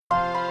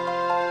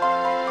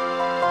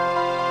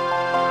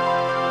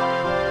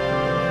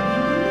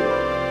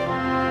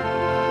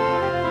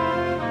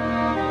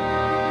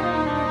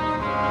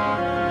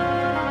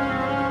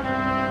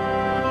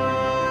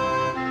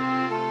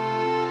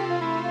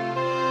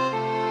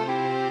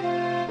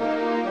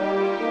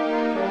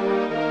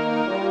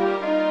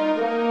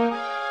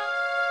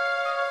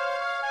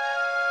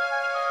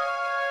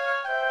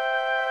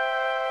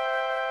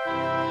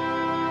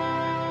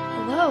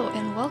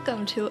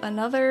welcome to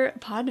another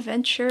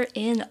Podventure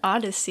in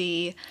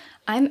Odyssey.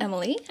 I'm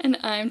Emily. And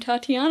I'm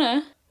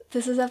Tatiana.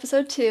 This is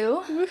episode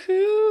 2.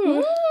 Woohoo!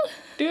 Woo!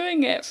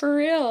 Doing it for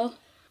real.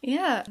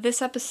 Yeah,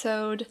 this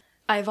episode,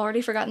 I've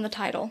already forgotten the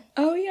title.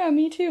 Oh yeah,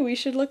 me too. We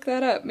should look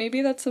that up.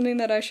 Maybe that's something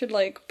that I should,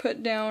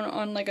 put down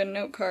on, a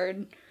note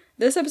card.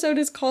 This episode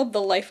is called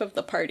The Life of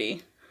the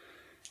Party.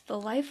 The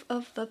Life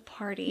of the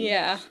Party.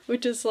 Yeah,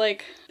 which is,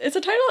 it's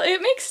a title,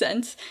 it makes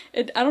sense.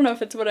 I don't know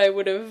if it's what I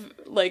would have,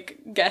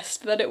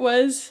 guessed that it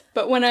was,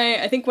 but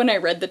I think when I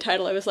read the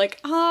title, I was like,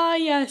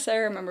 yes, I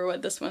remember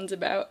what this one's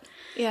about.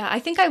 Yeah, I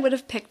think I would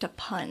have picked a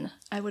pun.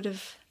 I would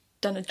have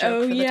done a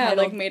joke for the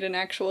title. Made an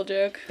actual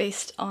joke.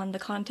 Based on the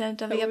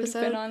content of the episode.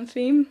 That would have been on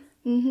theme.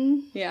 Mm-hmm.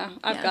 Yeah,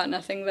 I've got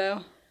nothing,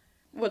 though.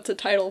 What's a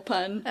title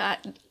pun?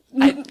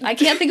 I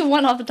can't think of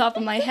one off the top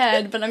of my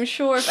head, but I'm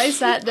sure if I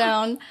sat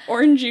down...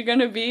 Orange You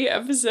Gonna Be,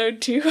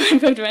 episode 2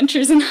 of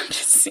Adventures in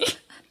Odyssey.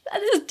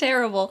 That is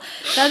terrible.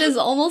 That is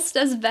almost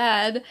as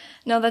bad.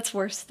 No, that's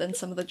worse than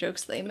some of the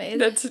jokes they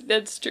made.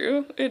 That's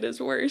true. It is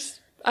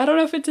worse. I don't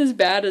know if it's as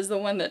bad as the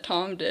one that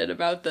Tom did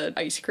about the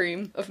ice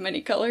cream of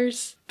many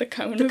colors. The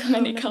cone of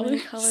many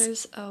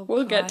colors. Oh,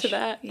 we'll gosh. get to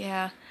that.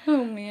 Yeah.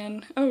 Oh,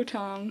 man. Oh,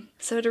 Tom.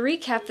 So to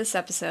recap this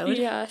episode...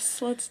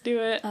 Yes, let's do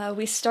it.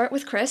 We start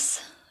with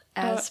Chris,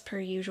 as per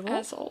usual.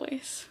 As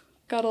always.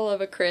 Gotta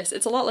love a Chris.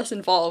 It's a lot less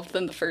involved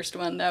than the first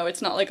one, though.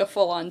 It's not like a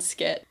full-on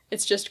skit.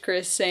 It's just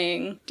Chris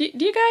saying, do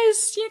you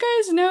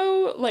guys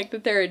know,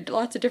 that there are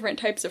lots of different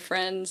types of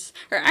friends?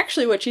 Or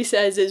actually what she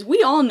says is,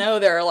 we all know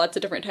there are lots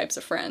of different types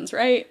of friends,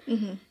 right?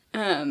 Mm-hmm.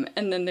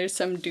 And then there's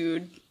some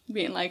dude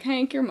being like,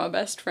 Hank, you're my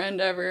best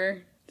friend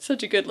ever.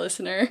 Such a good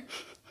listener.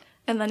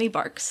 And then he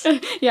barks.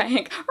 Yeah,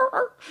 Hank.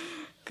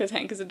 Because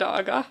Hank is a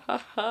dog.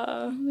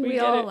 We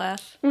all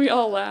laugh. We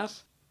all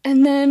laugh.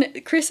 And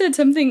then Chris said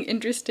something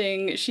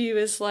interesting. She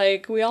was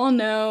like, we all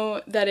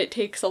know that it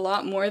takes a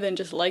lot more than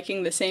just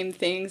liking the same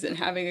things and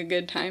having a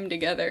good time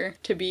together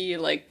to be,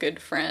 good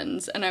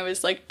friends. And I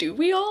was like, do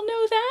we all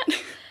know that?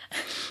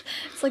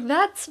 It's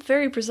that's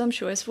very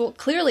presumptuous. Well,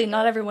 clearly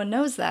not everyone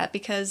knows that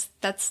because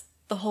that's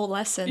the whole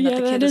lesson that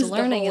the kid is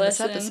learning in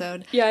this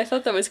episode. Yeah, I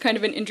thought that was kind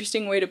of an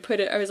interesting way to put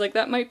it. I was like,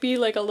 that might be a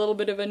little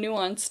bit of a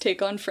nuanced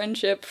take on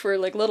friendship for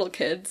little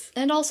kids.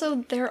 And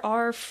also there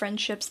are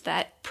friendships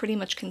that pretty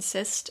much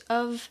consist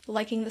of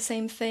liking the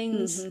same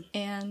things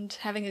and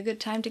having a good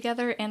time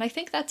together, and I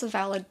think that's a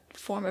valid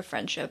form of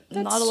friendship.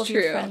 That's not all of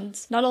true.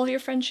 Not all of your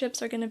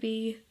friendships are going to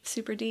be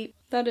super deep.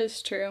 That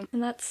is true.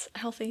 And that's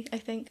healthy, I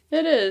think.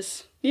 It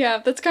is. Yeah,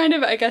 that's kind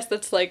of, I guess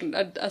that's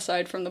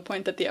aside from the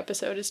point that the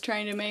episode is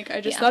trying to make.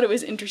 I just thought it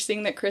was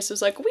interesting that Chris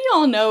was like, we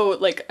all know,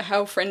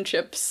 how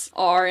friendships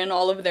are and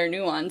all of their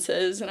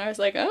nuances. And I was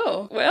like,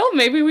 oh, well,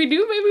 maybe we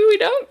do, maybe we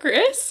don't,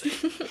 Chris.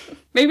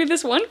 Maybe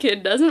this one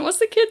kid doesn't. What's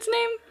the kid's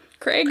name?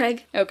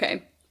 Craig?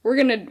 Okay. We're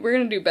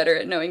gonna do better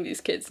at knowing these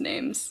kids'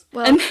 names.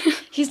 Well,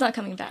 he's not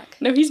coming back.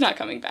 No, he's not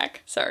coming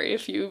back. Sorry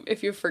if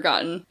you've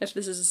forgotten, if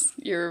this is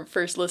your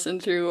first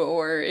listen through,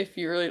 or if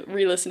you're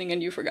re-listening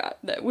and you forgot,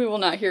 that we will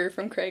not hear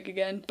from Craig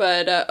again.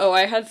 But,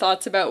 I had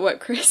thoughts about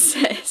what Chris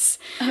says.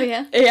 Oh,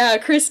 yeah? Yeah,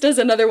 Chris does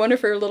another one of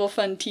her little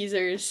fun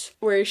teasers,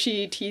 where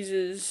she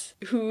teases,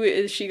 who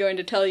is she going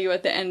to tell you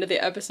at the end of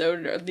the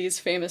episode of these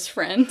famous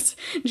friends?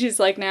 And she's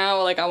like,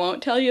 now, I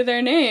won't tell you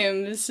their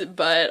names,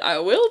 but I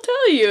will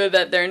tell you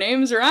that their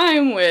names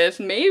rhyme with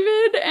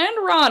Mavid and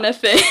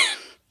Ronathan.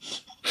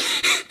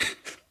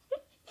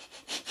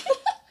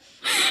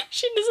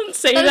 She doesn't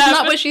say that. That's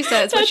not what she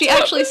says. What she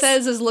actually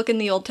says is look in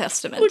the Old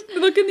Testament.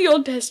 Look in the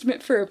Old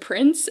Testament for a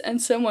prince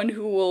and someone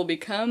who will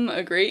become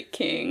a great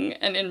king.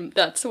 And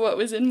that's what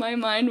was in my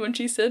mind when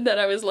she said that.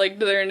 I was like,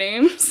 their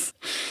names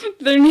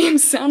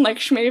sound like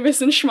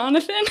Shmavis and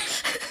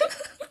Shmonathan.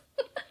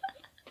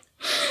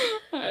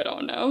 I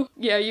don't know.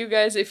 Yeah, you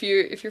guys, if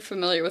you're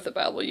familiar with the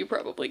Bible, you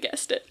probably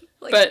guessed it.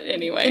 But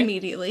anyway.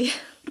 Immediately.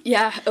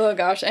 Yeah, oh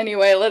gosh.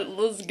 Anyway,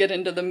 let's get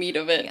into the meat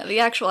of it. Yeah, the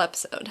actual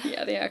episode.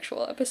 Yeah, the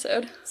actual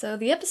episode. So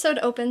the episode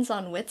opens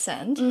on Wits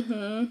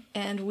End,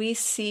 and we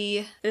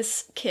see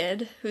this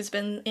kid who's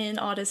been in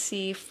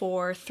Odyssey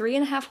for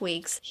 3.5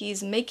 weeks.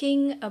 He's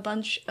making a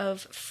bunch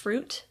of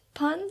fruit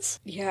puns.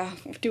 Yeah,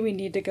 do we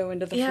need to go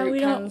into the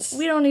fruit puns?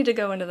 We don't need to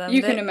go into them.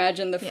 You can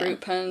imagine the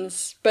fruit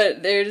puns,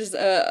 but there's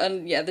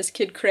this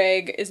kid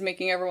Craig is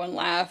making everyone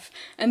laugh,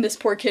 and this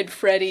poor kid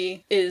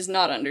Freddie is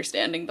not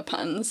understanding the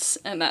puns,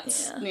 and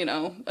that's,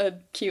 a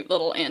cute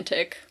little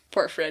antic.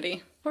 Poor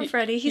Freddie. Poor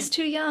Freddie. He's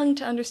too young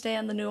to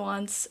understand the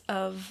nuance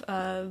of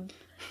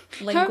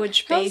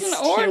language-based How's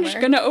an orange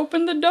gonna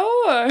open the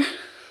door?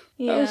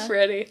 Yeah. Oh,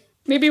 Freddie.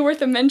 Maybe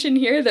worth a mention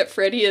here that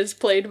Freddie is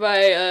played by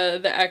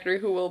the actor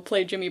who will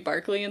play Jimmy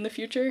Barkley in the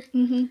future.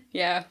 Mm-hmm.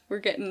 Yeah, we're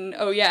getting...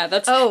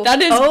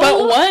 that is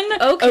but one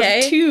of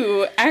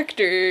 2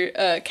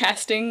 actor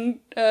casting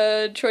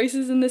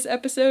choices in this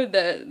episode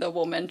that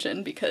we'll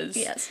mention because...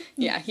 Yes.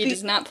 Yeah, he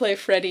does not play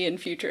Freddie in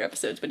future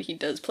episodes, but he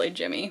does play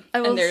Jimmy.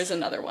 And there's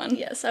another one.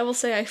 Yes, I will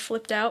say I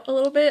flipped out a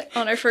little bit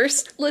on our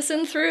first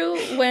listen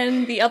through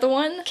when the other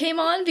one came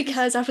on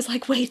because I was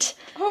like, wait.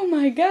 Oh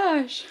my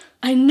gosh.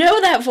 I know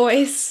that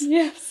voice.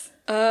 Yes.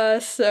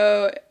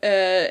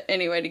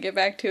 Anyway, to get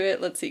back to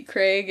it, let's see.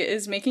 Craig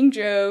is making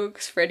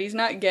jokes, Freddy's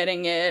not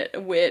getting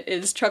it, Whit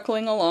is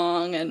chuckling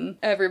along, and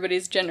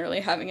everybody's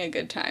generally having a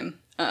good time.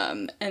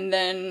 And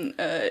then,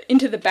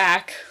 into the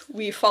back,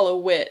 we follow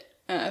Whit,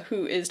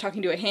 who is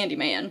talking to a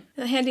handyman.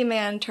 The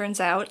handyman turns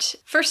out,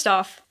 first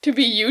off, to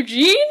be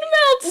Eugene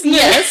Meltzner!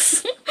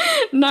 Yes!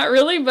 Not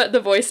really, but the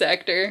voice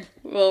actor,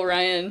 Will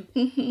Ryan.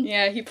 Mm-hmm.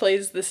 Yeah, he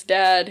plays this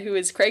dad who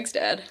is Craig's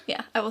dad.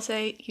 Yeah, I will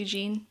say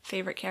Eugene,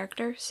 favorite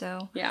character,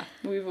 so... Yeah,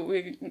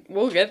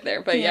 we'll get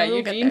there, but yeah,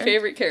 Eugene,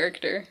 favorite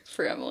character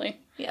for Emily.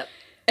 Yep.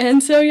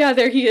 And so, yeah,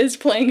 there he is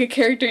playing a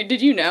character.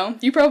 Did you know?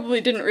 You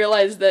probably didn't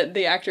realize that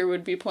the actor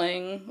would be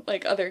playing,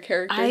 like, other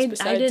characters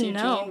besides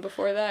Eugene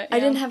before that. Yeah. I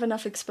didn't have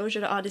enough exposure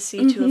to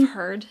Odyssey to have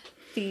heard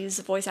these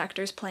voice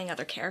actors playing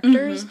other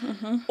characters,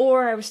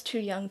 or I was too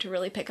young to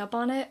really pick up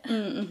on it.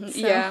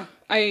 So.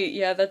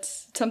 Yeah,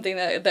 that's something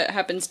that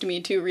happens to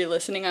me too,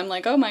 re-listening. I'm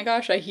like, oh my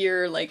gosh, I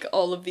hear, like,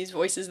 all of these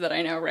voices that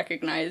I now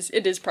recognize.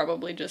 It is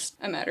probably just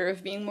a matter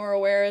of being more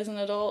aware as an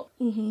adult.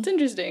 It's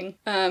interesting.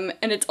 And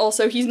it's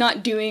also, he's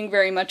not doing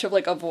very much of,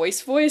 like, a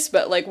voice,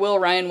 but, like, Will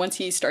Ryan, once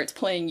he starts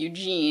playing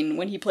Eugene,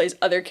 when he plays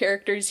other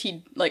characters,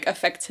 he, like,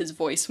 affects his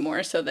voice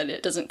more so that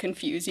it doesn't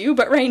confuse you.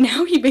 But right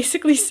now, he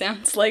basically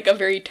sounds like a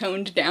very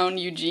toned-down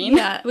Eugene.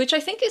 Yeah, which I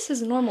think is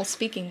his normal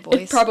speaking voice.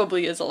 It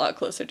probably is a lot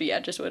closer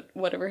to, just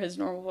whatever his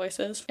normal voice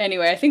is.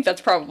 Anyway, I think that's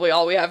probably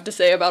all we have to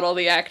say about all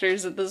the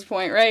actors at this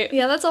point, right?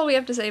 Yeah, that's all we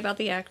have to say about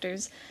the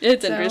actors.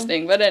 It's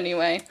interesting, but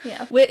anyway.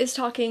 Yeah. Whit is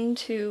talking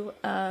to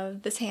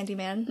this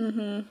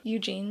handyman,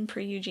 Eugene,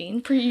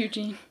 pre-Eugene.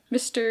 Pre-Eugene.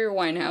 Mr.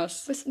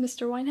 Winehouse.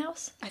 Mr.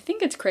 Winehouse? I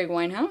think it's Craig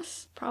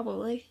Winehouse.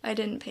 Probably. I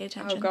didn't pay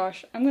attention. Oh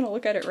gosh, I'm gonna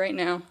look at it right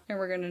now, and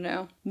we're gonna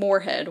know.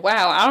 Moorhead.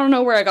 Wow, I don't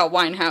know where I got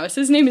Winehouse.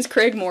 His name is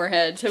Craig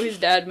Moorhead, so his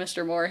dad,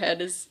 Mr.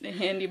 Moorhead, is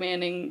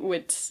handymanning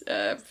Whit's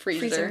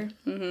freezer.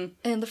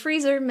 And the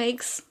freezer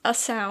makes a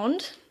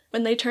sound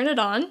when they turn it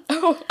on.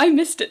 Oh, I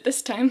missed it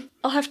this time.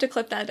 I'll have to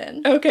clip that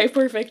in. Okay,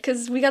 perfect.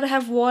 Because we gotta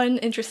have one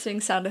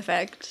interesting sound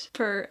effect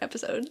per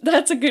episode.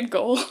 That's a good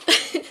goal.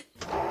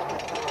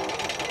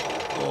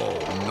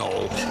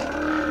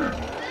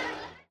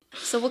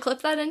 So we'll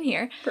clip that in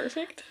here.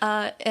 Perfect.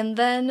 And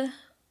then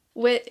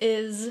Whit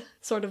is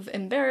sort of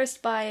embarrassed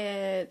by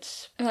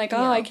it. Like,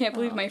 I can't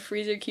believe my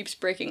freezer keeps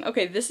breaking.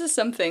 Okay, this is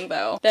something,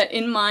 though, that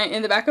in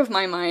the back of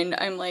my mind,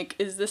 I'm like,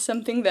 is this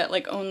something that,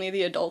 like, only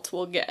the adults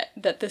will get?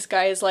 That this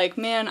guy is like,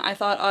 man, I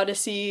thought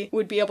Odyssey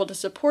would be able to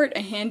support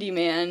a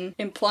handyman,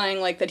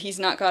 implying, like, that he's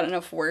not got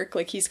enough work,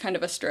 like, he's kind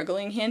of a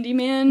struggling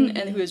handyman,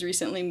 and who has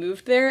recently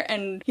moved there,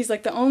 and he's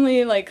like, the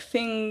only, like,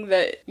 thing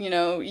that,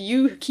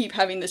 you keep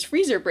having this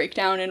freezer break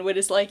down, and Whit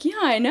is like, yeah,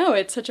 I know,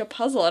 it's such a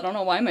puzzle, I don't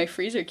know why my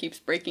freezer keeps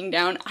breaking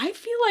down. I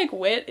feel like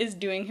Whit is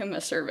doing him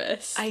a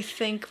service. I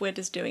think Whit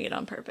is doing it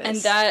on purpose.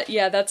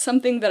 And that's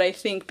something that I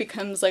think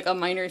becomes like a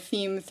minor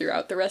theme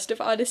throughout the rest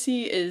of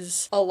Odyssey,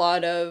 is a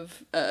lot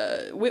of,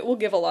 Whit will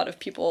give a lot of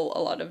people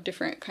a lot of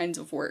different kinds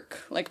of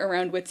work, like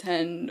around Whit's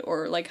End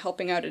or like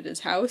helping out at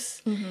his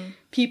house.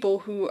 People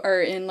who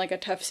are in like a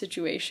tough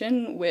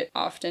situation, Whit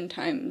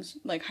oftentimes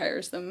like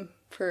hires them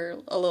for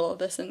a little of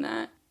this and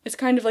that. It's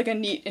kind of like a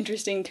neat,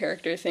 interesting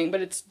character thing,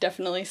 but it's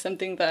definitely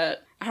something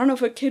that, I don't know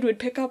if a kid would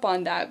pick up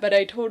on that, but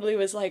I totally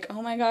was like,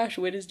 oh my gosh,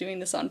 Whit is doing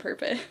this on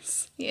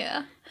purpose.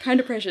 Yeah. Kind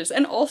of precious.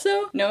 And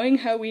also, knowing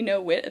how we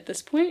know Whit at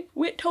this point,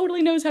 Whit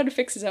totally knows how to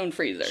fix his own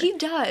freezer. He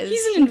does.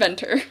 He's an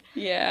inventor.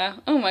 Yeah.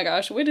 Oh my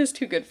gosh, Whit is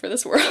too good for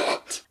this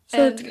world.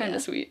 So it's kind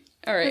of sweet.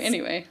 All right,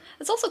 anyway.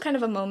 It's also kind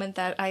of a moment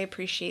that I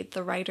appreciate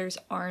the writers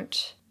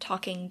aren't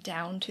talking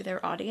down to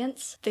their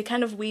audience. They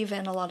kind of weave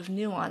in a lot of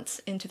nuance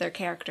into their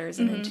characters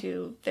and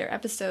into their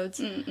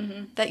episodes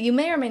that you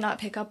may or may not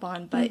pick up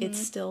on, but it's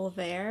still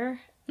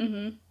there.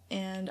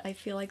 And I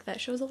feel like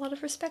that shows a lot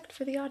of respect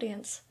for the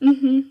audience.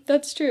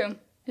 That's true.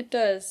 It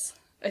does.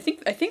 I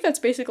think that's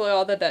basically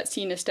all that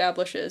scene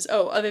establishes.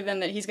 Oh, other than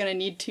that he's going to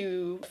need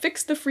to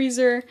fix the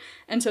freezer,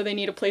 and so they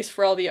need a place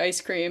for all the ice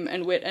cream,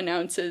 and Whit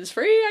announces,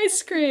 free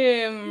ice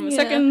cream! Yeah.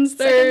 Seconds,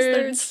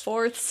 thirds,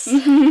 fourths.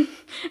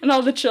 And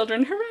all the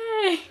children,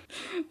 hooray!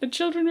 The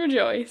children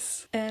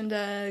rejoice.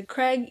 And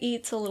Craig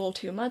eats a little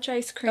too much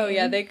ice cream. Oh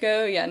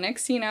yeah,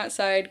 next scene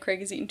outside,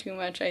 Craig is eating too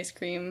much ice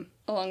cream,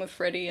 along with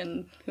Freddy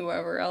and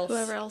whoever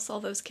else, all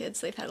those kids,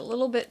 they've had a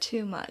little bit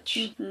too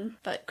much.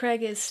 But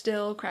Craig is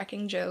still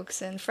cracking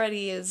jokes, and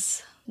Freddy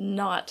is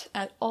not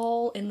at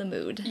all in the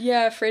mood.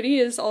 Yeah, Freddy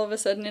is all of a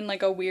sudden in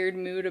like a weird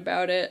mood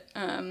about it.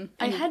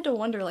 I had to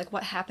wonder like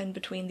what happened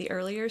between the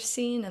earlier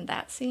scene and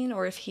that scene,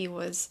 or if he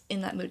was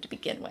in that mood to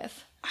begin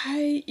with.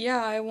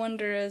 I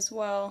wonder as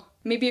well.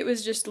 Maybe it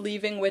was just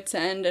leaving Whit's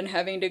End and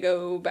having to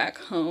go back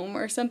home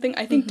or something.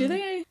 I think,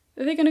 are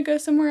they gonna go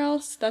somewhere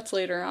else? That's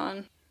later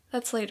on.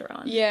 That's later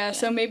on. Yeah,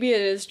 so maybe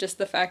it is just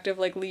the fact of,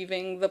 like,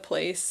 leaving the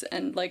place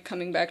and, like,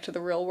 coming back to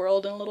the real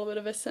world in a little bit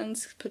of a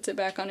sense, puts it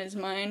back on his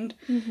mind.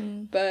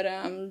 But,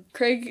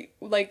 Craig,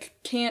 like,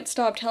 can't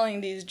stop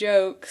telling these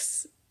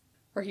jokes,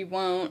 or he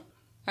won't.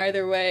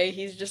 Either way,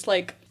 he's just,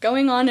 like,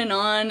 going on and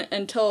on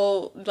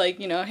until, like,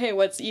 hey,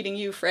 what's eating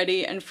you,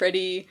 Freddy? And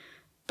Freddy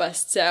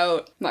busts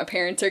out, "My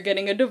parents are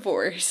getting a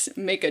divorce.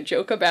 Make a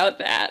joke about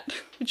that."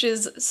 Which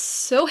is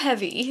so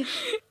heavy.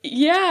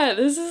 Yeah,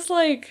 this is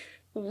like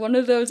one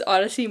of those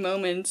Odyssey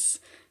moments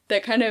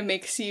that kind of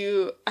makes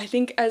you, I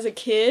think as a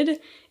kid,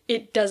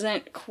 it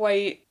doesn't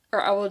quite,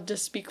 or I will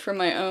just speak from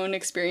my own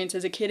experience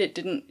as a kid, it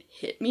didn't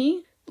hit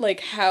me, like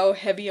how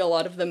heavy a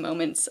lot of the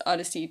moments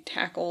Odyssey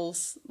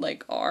tackles,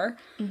 like, are.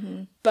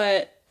 Mm-hmm.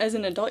 But as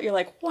an adult, you're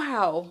like,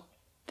 wow,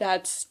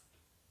 that's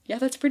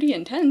pretty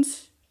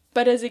intense.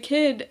 But as a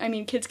kid, I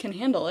mean, kids can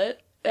handle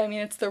it. I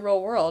mean, it's the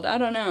real world. I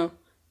don't know.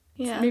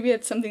 Yeah. Maybe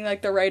it's something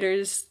like the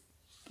writers,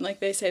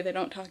 like they say, they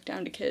don't talk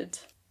down to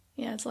kids.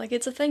 Yeah, it's like,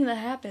 it's a thing that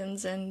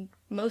happens, and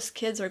most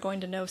kids are going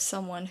to know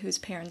someone whose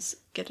parents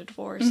get a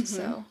divorce, mm-hmm.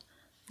 so...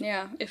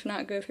 Yeah, if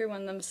not go through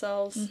one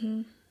themselves.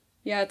 Mm-hmm.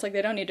 Yeah, it's like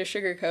they don't need to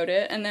sugarcoat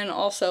it. And then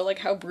also, like,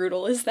 how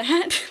brutal is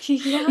that?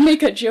 Yeah.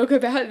 Make a joke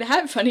about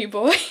that, funny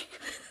boy.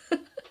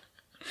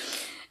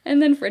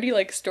 And then Freddie,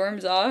 like,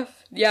 storms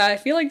off. Yeah, I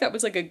feel like that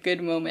was, like, a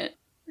good moment.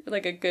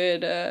 Like, a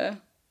good,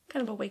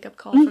 kind of a wake-up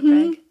call for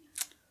Craig.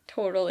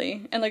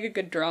 Totally. And, like, a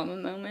good drama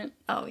moment.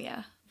 Oh,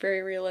 yeah.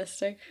 Very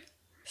realistic.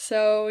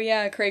 So,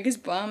 yeah, Craig is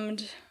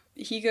bummed.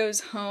 He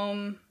goes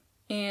home,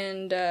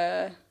 and,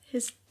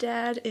 his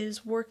dad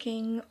is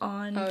working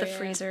on the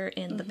freezer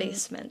in the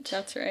basement.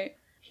 That's right.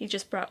 He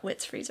just brought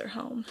Whit's freezer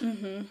home.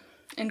 Mm-hmm.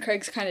 And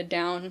Craig's kind of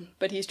down,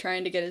 but he's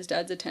trying to get his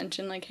dad's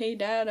attention. Like, "Hey,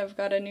 Dad, I've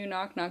got a new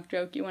knock-knock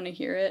joke. You want to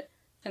hear it?"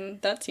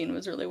 And that scene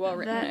was really well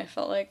written, I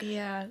felt like.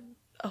 Yeah,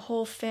 a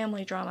whole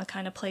family drama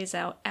kind of plays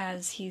out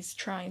as he's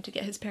trying to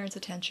get his parents'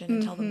 attention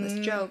and tell them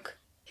this joke.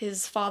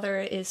 His father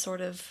is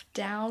sort of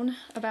down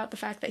about the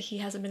fact that he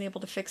hasn't been able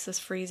to fix this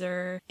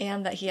freezer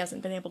and that he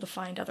hasn't been able to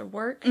find other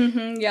work.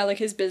 Mm-hmm. Yeah, like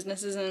his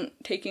business isn't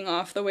taking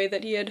off the way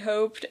that he had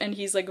hoped, and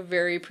he's like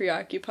very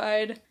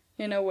preoccupied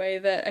in a way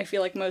that I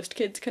feel like most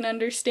kids can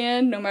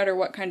understand, no matter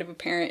what kind of a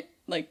parent,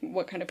 like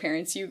what kind of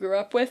parents you grew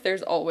up with.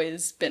 There's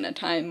always been a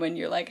time when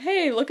you're like,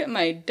 "Hey, look at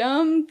my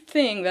dumb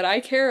thing that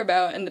I care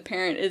about," and the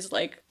parent is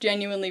like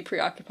genuinely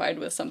preoccupied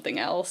with something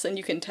else, and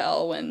you can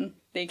tell when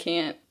they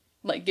can't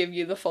like give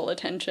you the full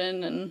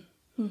attention.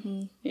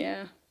 And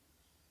yeah,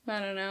 I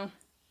don't know,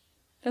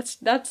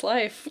 that's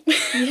life.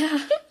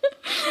 Yeah.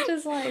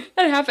 Just like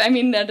that happens. I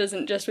mean, that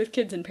isn't just with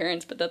kids and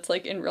parents, but that's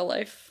like in real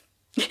life.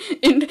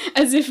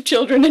 As if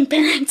children and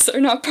parents are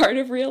not part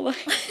of real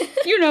life.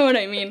 You know what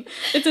I mean?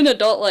 It's an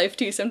adult life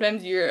too.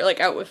 Sometimes you're like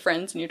out with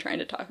friends and you're trying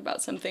to talk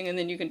about something, and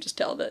then you can just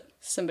tell that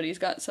somebody's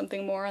got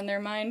something more on their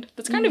mind.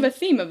 That's kind of a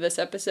theme of this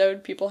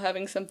episode, people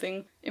having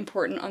something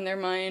important on their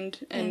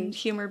mind. And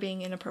humor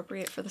being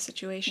inappropriate for the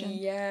situation.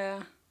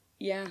 Yeah.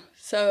 Yeah.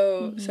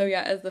 So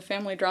yeah, as the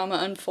family drama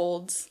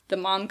unfolds, the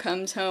mom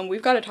comes home.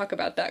 We've got to talk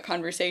about that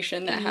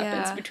conversation that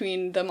happens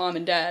between the mom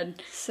and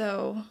dad.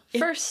 So,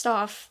 first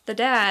off, the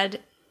dad,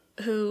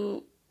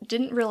 who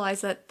didn't realize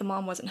that the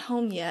mom wasn't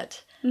home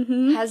yet,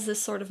 has this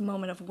sort of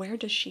moment of, where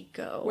does she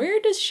go? Where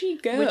does she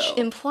go? Which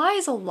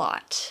implies a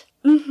lot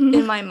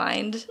in my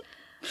mind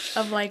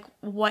of, like,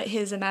 what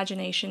his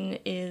imagination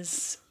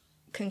is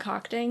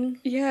concocting.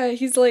 Yeah,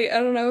 he's like,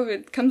 I don't know if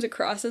it comes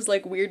across as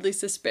like weirdly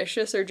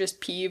suspicious or just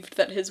peeved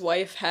that his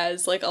wife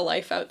has like a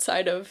life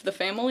outside of the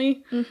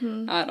family.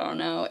 I don't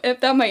know.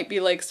 If that might be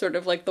like sort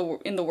of like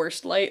in the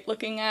worst light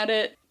looking at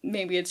it.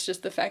 Maybe it's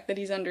just the fact that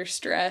he's under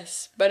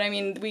stress. But I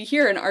mean, we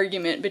hear an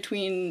argument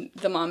between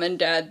the mom and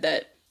dad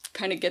that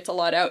kind of gets a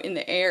lot out in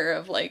the air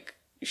of like,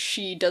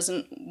 she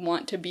doesn't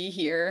want to be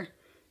here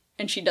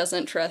and she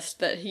doesn't trust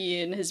that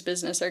he and his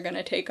business are going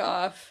to take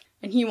off.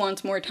 And he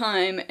wants more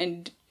time,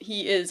 and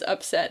he is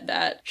upset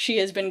that she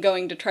has been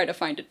going to try to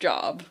find a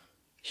job.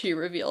 She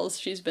reveals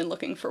she's been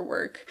looking for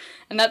work.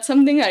 And that's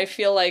something I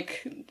feel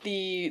like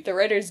the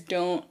writers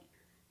don't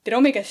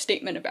make a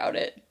statement about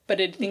it,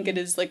 but I think it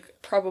is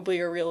like probably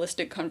a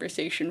realistic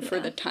conversation for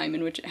the time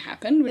in which it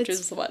happened, which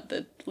is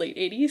the late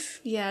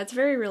 80s? Yeah, it's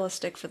very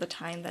realistic for the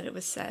time that it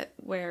was set,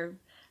 where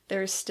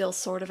there's still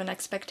sort of an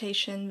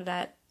expectation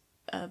that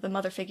the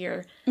mother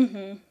figure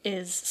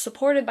is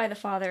supported by the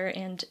father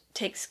and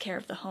takes care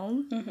of the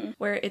home,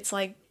 where it's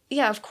like,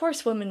 yeah, of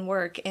course women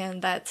work,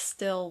 and that's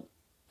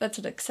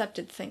an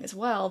accepted thing as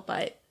well,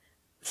 but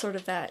sort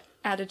of that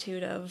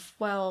attitude of,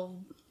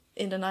 well,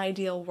 in an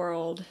ideal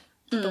world,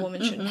 the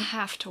woman shouldn't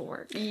have to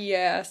work.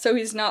 Yeah, so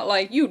he's not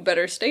like, you'd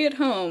better stay at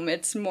home.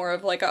 It's more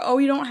of like, oh,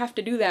 you don't have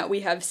to do that. We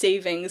have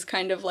savings,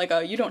 kind of like,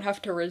 you don't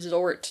have to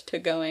resort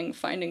to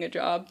finding a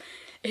job.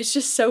 It's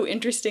just so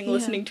interesting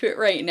listening to it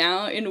right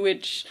now, in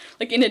which,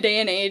 like, in a day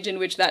and age in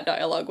which that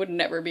dialogue would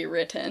never be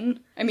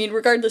written. I mean,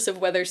 regardless of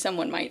whether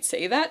someone might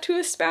say that to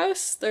a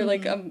spouse, they're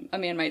like, a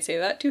man might say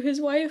that to his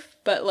wife,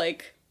 but,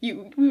 like, we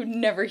would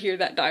never hear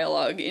that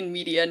dialogue in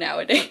media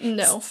nowadays.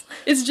 No.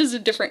 It's just a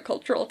different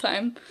cultural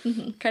time.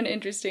 Kind of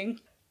interesting.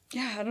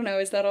 Yeah, I don't know,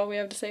 is that all we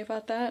have to say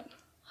about that?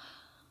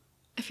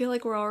 I feel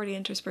like we're already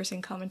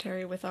interspersing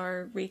commentary with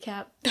our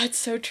recap. That's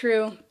so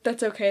true.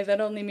 That's okay. That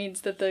only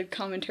means that the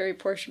commentary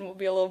portion will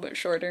be a little bit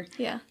shorter.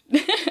 Yeah.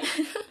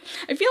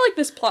 I feel like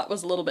this plot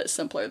was a little bit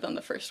simpler than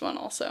the first one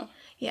also.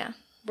 Yeah.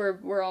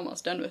 We're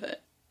almost done with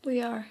it.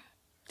 We are.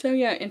 So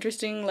yeah,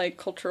 interesting, like,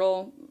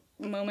 cultural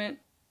moment.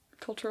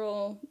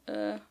 Cultural,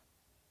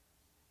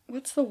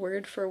 what's the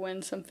word for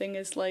when something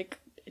is, like,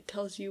 it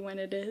tells you when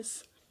it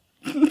is?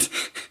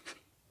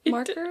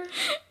 Marker?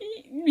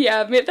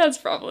 Yeah, that's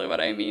probably what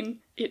I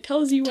mean. It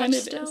tells you when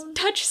it is.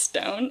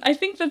 Touchstone. I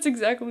think that's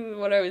exactly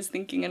what I was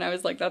thinking, and I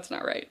was like, that's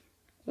not right.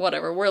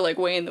 Whatever, we're, like,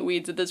 way in the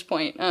weeds at this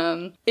point.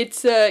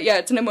 It's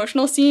an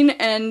emotional scene,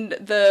 and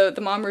the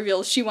mom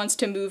reveals she wants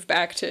to move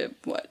back to,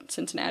 what,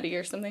 Cincinnati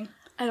or something?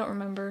 I don't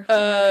remember.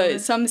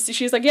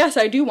 She's like, yes,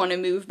 I do want to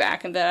move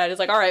back, and the dad is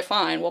like, all right,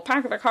 fine, we'll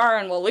pack the car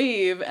and we'll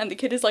leave, and the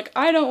kid is like,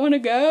 I don't want to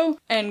go,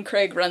 and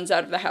Craig runs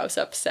out of the house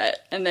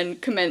upset, and then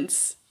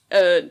commence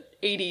a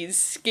 80s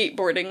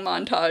skateboarding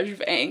montage of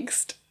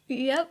angst.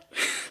 Yep.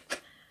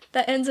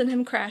 That ends in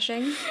him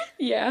crashing.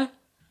 Yeah.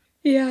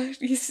 Yeah,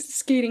 he's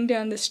skating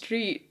down the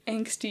street,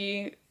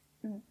 angsty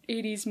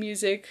 80s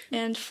music.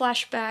 And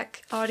flashback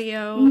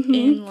audio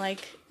in,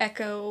 like,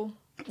 echo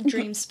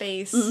dream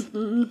space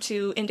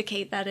to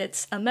indicate that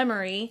it's a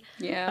memory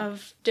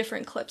of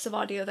different clips of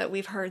audio that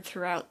we've heard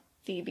throughout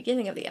the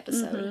beginning of the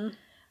episode.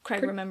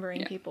 Craig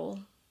remembering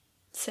people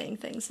saying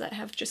things that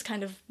have just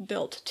kind of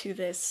built to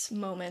this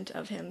moment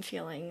of him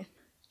feeling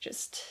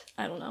just,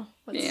 I don't know.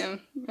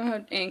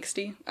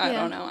 Angsty. I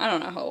don't know. I don't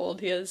know how old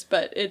he is,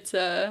 but it's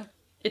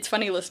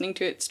funny listening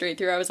to it straight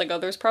through. I was like, oh,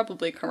 there's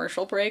probably a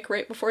commercial break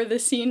right before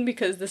this scene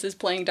because this is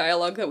playing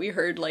dialogue that we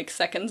heard, like,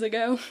 seconds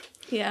ago.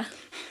 Yeah.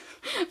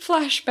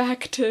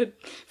 Flashback to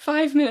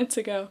 5 minutes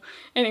ago.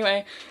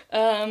 Anyway,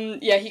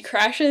 he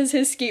crashes,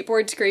 his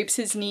skateboard scrapes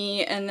his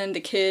knee, and then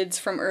the kids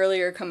from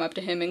earlier come up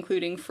to him,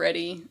 including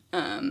Freddy.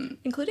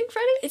 Including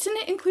Freddy? Isn't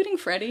it including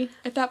Freddy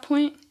at that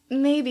point?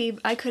 Maybe.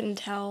 I couldn't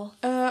tell.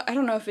 I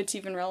don't know if it's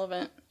even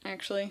relevant,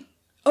 actually.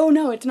 Oh,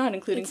 no, it's not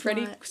including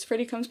Freddy, because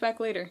Freddy comes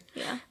back later.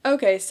 Yeah.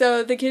 Okay,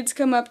 so the kids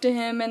come up to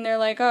him, and they're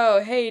like,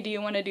 oh, hey, do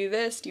you want to do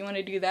this? Do you want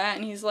to do that?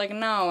 And he's like,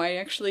 no, I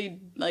actually,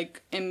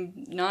 like, am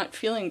not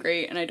feeling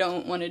great, and I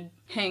don't want to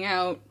hang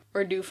out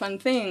or do fun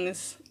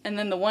things. And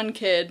then the one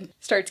kid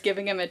starts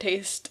giving him a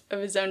taste of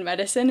his own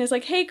medicine, is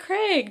like, hey,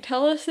 Craig,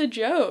 tell us a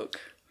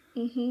joke.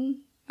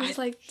 He's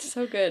like,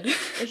 so good.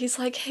 He's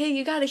like, hey,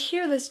 you gotta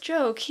hear this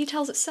joke. He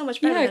tells it so much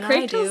better than I do. Yeah,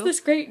 Craig tells this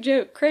great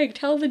joke. Craig,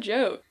 tell the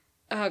joke.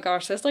 Oh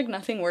gosh, there's, like,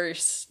 nothing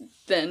worse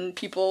than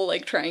people,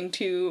 like, trying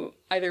to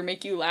either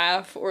make you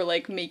laugh or,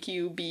 like, make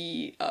you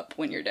be up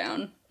when you're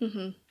down.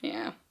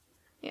 Yeah.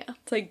 Yeah.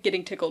 It's like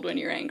getting tickled when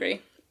you're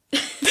angry.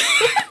 That's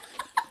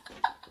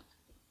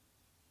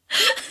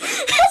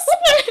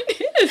what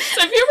it is.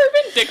 Have you ever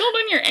been tickled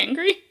when you're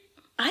angry?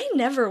 I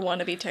never want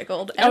to be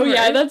tickled, ever. Oh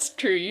yeah, that's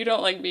true. You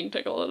don't like being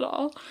tickled at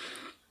all.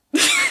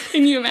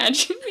 Can you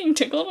imagine being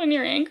tickled when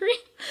you're angry?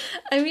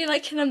 I mean, I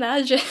can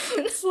imagine.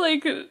 It's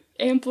like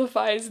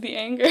amplifies the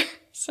anger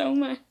so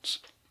much.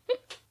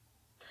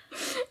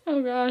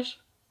 Oh gosh,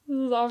 this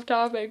is off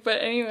topic,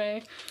 but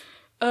anyway,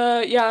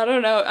 I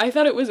don't know. I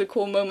thought it was a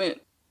cool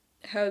moment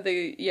how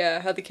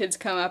the kids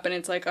come up and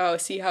it's like, oh,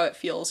 see how it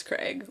feels,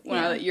 Craig,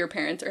 now that your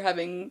parents are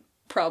having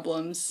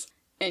problems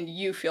and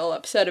you feel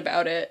upset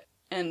about it,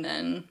 and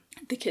then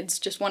the kids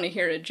just want to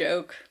hear a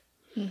joke.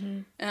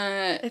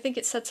 I think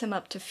it sets him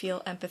up to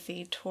feel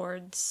empathy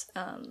towards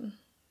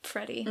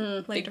Freddy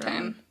later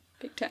on.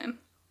 Big time.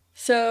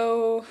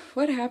 So,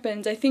 what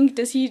happens? I think,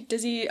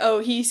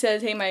 he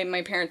says, hey,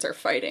 my parents are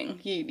fighting.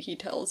 He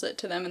tells it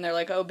to them, and they're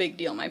like, oh, big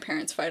deal, my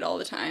parents fight all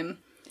the time.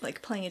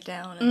 Like, playing it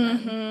down,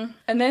 and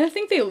then I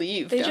think they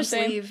leave, They just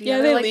leave,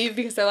 yeah. They leave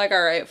because they're like,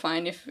 alright,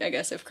 fine,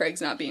 if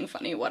Craig's not being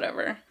funny,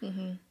 whatever.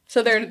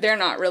 So they're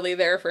not really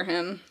there for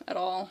him at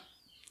all.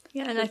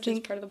 Yeah, and I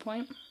think part of the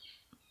point.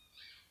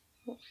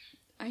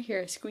 I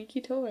hear a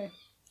squeaky toy.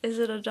 Is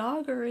it a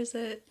dog, or is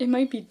it... It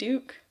might be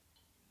Duke.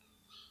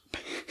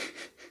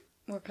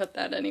 We'll cut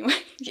that anyway.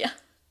 Yeah.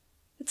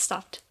 It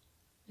stopped.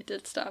 It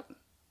did stop.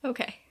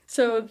 Okay.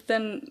 So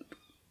then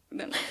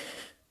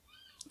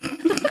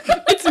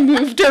it's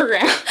moved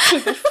around to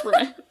the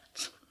front.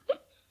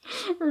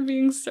 We're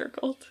being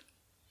circled.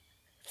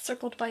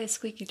 Circled by a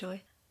squeaky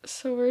toy.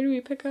 So where do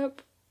we pick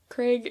up?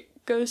 Craig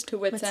goes to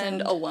Wits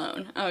End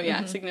alone. Oh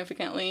yeah,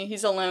 significantly.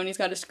 He's alone, he's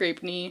got a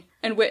scraped knee.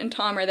 And Whit and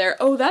Tom are there.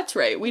 Oh, that's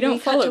right, we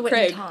don't follow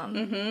Craig.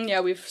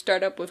 Yeah, we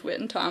start up with Whit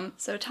and Tom.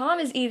 So Tom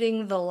is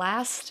eating the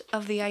last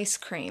of the ice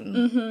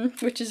cream.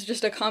 Which is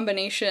just a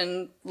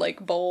combination,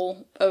 like,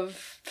 bowl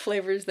of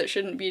flavors that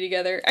shouldn't be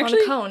together.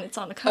 Actually, on a cone, it's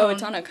on a cone. Oh,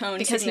 it's on a cone,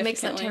 because he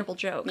makes that terrible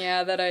joke.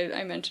 Yeah, that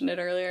I mentioned it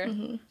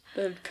earlier.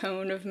 The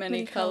cone of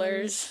many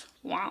colors.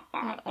 Wah,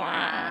 wah,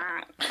 wah.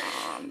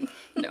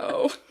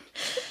 No.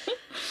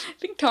 I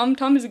think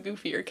Tom is a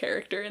goofier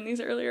character in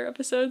these earlier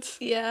episodes.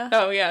 Yeah.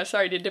 Oh yeah,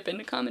 sorry to dip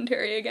into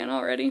commentary again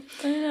already.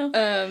 I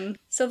know.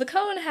 So the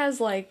cone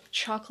has, like,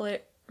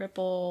 chocolate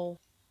ripple,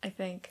 I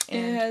think,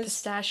 and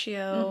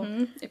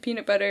pistachio.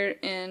 Peanut butter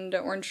and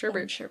orange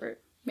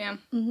sherbet. Yeah.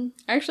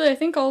 Actually, I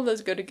think all of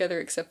those go together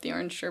except the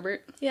orange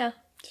sherbet. Yeah.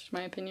 Just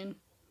my opinion.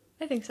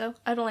 I think so.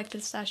 I don't like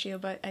pistachio,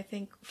 but I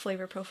think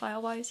flavor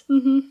profile-wise,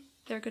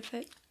 they're a good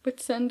fit.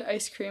 Wits End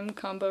ice cream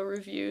combo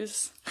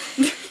reviews.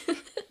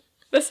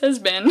 This has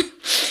been...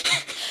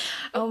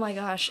 Oh my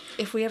gosh.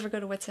 If we ever go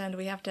to Wits End,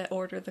 we have to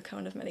order the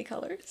cone of many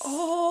colors.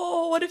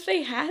 Oh, what if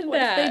they had What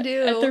that? if they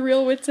do? At the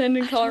real Wits End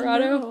in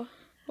Colorado?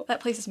 That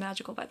place is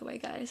magical, by the way,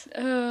 guys.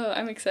 Oh,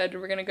 I'm excited.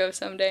 We're gonna go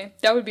someday.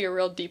 That would be a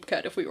real deep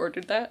cut if we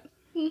ordered that.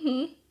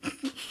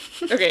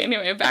 Okay,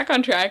 anyway, back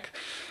on track.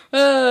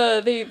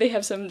 They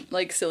have some,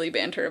 like, silly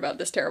banter about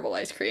this terrible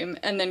ice cream,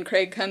 and then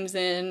Craig comes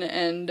in,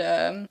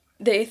 and,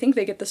 they think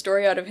they get the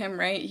story out of him,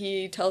 right?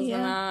 He tells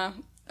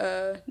them,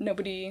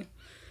 nobody...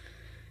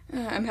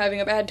 I'm having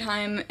a bad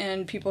time,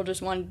 and people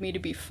just wanted me to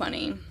be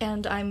funny.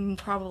 And I'm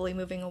probably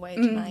moving away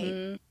tonight.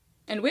 Mm-hmm.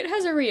 And Whit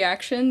has a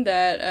reaction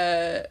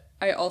that,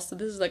 this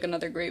is, like,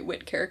 another great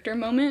Whit character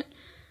moment,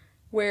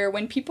 where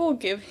when people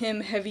give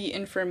him heavy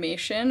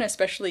information,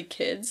 especially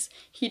kids,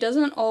 he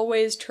doesn't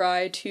always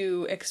try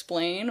to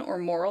explain or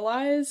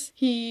moralize.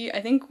 I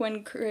think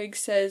when Craig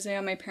says,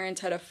 yeah, my parents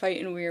had a fight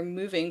and we are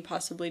moving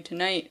possibly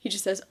tonight, he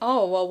just says,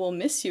 oh, well, we'll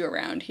miss you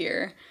around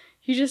here.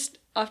 He just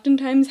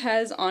oftentimes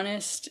has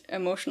honest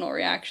emotional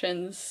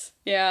reactions.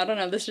 Yeah, I don't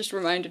know, this just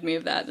reminded me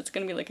of that. That's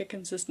gonna be like a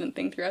consistent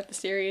thing throughout the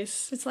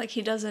series. It's like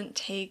he doesn't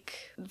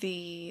take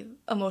the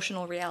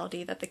emotional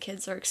reality that the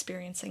kids are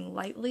experiencing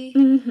lightly.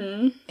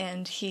 Mm-hmm.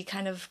 And he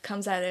kind of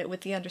comes at it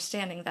with the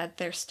understanding that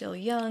they're still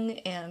young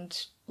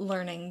and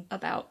learning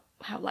about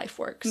how life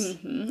works.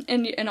 Mm-hmm.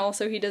 And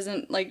also he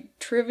doesn't, like,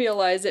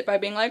 trivialize it by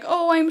being like,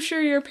 oh, I'm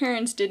sure your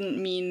parents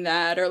didn't mean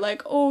that, or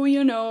like, oh,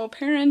 you know,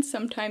 parents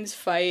sometimes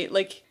fight.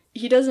 Like,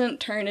 he doesn't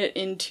turn it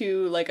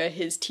into, like,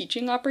 his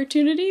teaching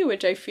opportunity,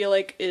 which I feel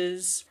like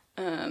is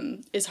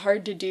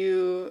hard to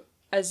do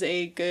as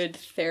a good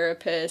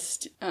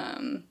therapist.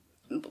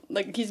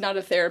 Like, he's not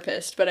a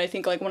therapist, but I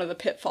think, like, one of the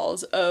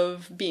pitfalls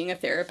of being a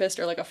therapist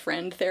or, like, a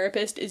friend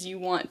therapist is you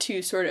want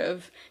to sort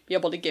of be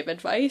able to give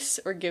advice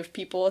or give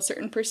people a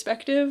certain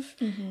perspective.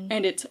 Mm-hmm.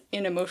 And it's,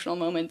 in emotional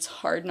moments,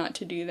 hard not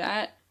to do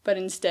that, but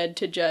instead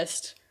to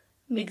just...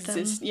 meet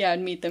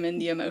them in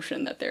the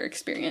emotion that they're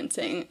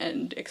experiencing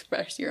and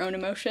express your own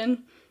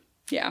emotion.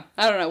 Yeah,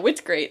 I don't know,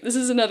 Whit's great. This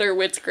is another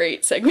Whit's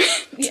great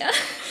segment. Yeah.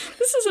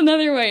 This is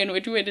another way in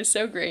which Whit is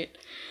so great.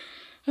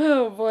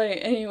 Oh boy,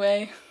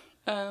 anyway.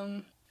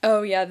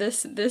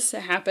 This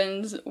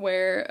happens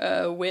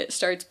where Whit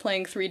starts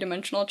playing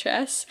three-dimensional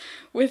chess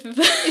with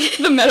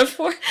the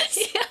metaphors.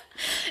 Yeah.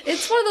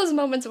 It's one of those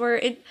moments where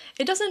it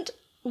doesn't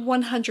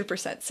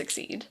 100%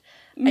 succeed,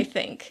 I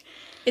think.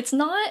 It's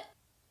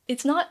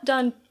not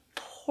done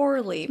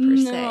poorly, per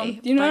se.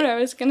 You know what I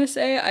was gonna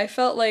say? I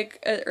felt like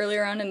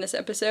earlier on in this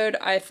episode,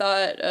 I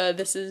thought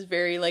this is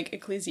very, like,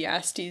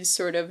 Ecclesiastes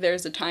sort of,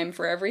 there's a time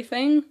for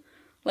everything.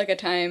 Like, a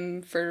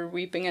time for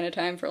weeping and a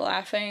time for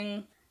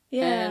laughing.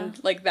 Yeah.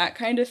 And, like, that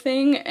kind of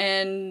thing.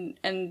 And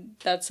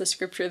that's a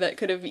scripture that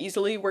could have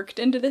easily worked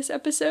into this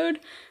episode,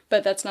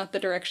 but that's not the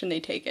direction they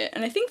take it.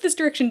 And I think this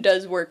direction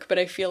does work, but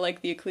I feel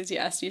like the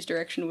Ecclesiastes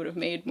direction would have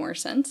made more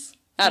sense.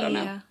 I don't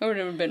know. It would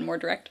have been more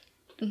direct.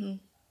 Mm-hmm.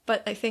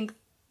 But I think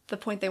the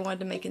point they wanted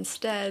to make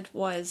instead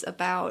was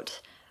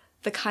about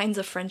the kinds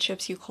of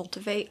friendships you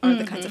cultivate are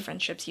the kinds of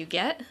friendships you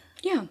get.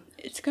 Yeah,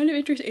 it's kind of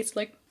interesting. It's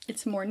like,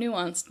 it's more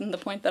nuanced than the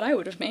point that I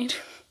would have made.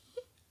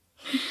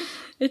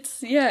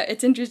 It's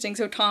interesting.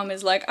 So Tom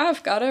is like,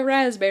 I've got a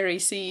raspberry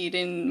seed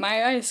in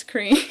my ice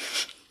cream.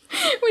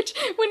 Which,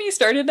 when he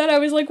started that, I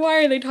was like,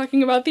 why are they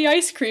talking about the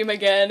ice cream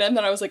again? And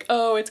then I was like,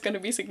 oh, it's going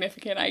to be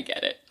significant. I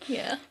get it.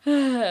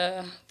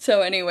 Yeah.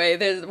 So anyway,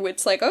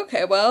 Whit's like,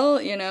 okay,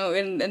 well, you know,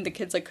 and the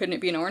kid's like, couldn't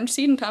it be an orange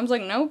seed? And Tom's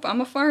like, nope,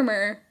 I'm a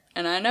farmer.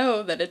 And I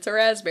know that it's a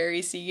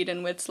raspberry seed.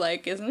 And Whit's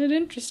like, isn't it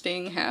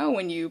interesting how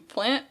when you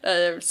plant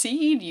a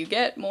seed, you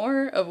get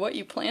more of what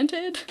you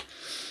planted?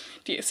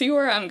 Do you see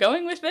where I'm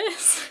going with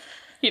this?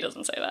 He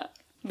doesn't say that.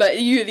 But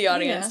you, the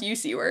audience, you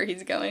see where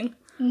he's going.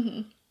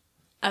 Mm-hmm.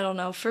 I don't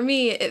know. For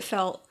me, it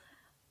felt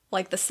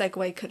like the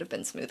segue could have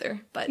been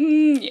smoother, but...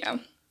 yeah.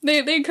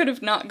 They could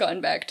have not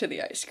gone back to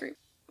the ice cream.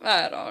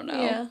 I don't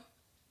know. Yeah.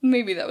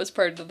 Maybe that was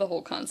part of the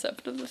whole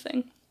concept of the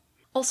thing.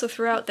 Also,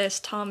 throughout this,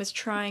 Tom is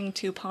trying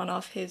to pawn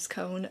off his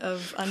cone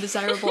of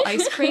undesirable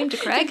ice cream to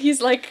Craig. He's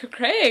like,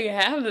 Craig,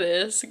 have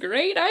this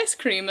great ice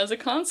cream as a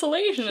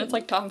consolation. It's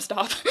like, Tom,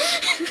 stop.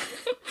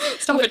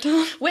 Stop it,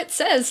 Tom. Whit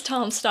says,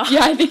 Tom, stop.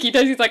 Yeah, I think he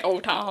does. He's like,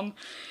 oh, Tom.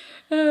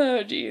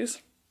 Oh,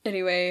 jeez.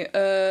 Anyway,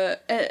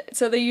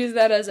 so they use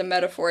that as a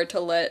metaphor to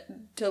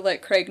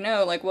let Craig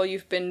know, like, well,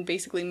 you've been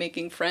basically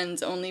making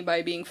friends only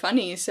by being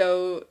funny,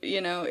 so,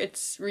 you know,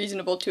 it's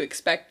reasonable to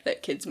expect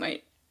that kids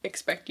might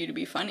expect you to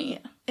be funny.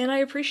 Yeah. And I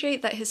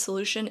appreciate that his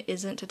solution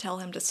isn't to tell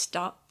him to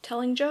stop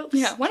telling jokes.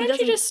 Yeah, why don't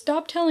you just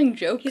stop telling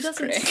jokes, He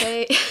doesn't Craig?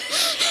 say...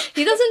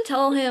 He doesn't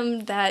tell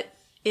him that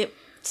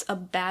it's a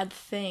bad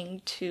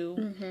thing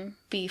to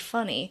be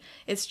funny.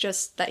 It's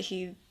just that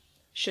he...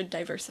 should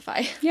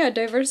diversify. Yeah,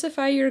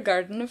 diversify your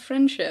garden of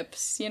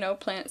friendships. You know,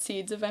 plant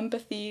seeds of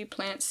empathy,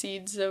 plant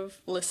seeds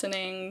of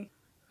listening,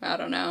 I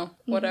don't know,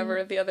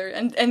 whatever the other...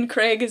 And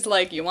Craig is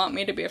like, you want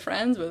me to be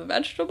friends with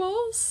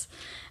vegetables?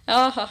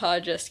 Ah,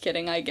 haha, just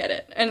kidding, I get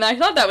it. And I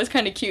thought that was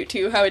kind of cute,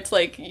 too, how it's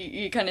like,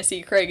 you kind of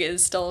see Craig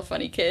is still a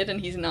funny kid,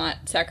 and he's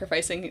not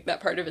sacrificing that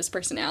part of his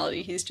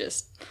personality, he's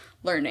just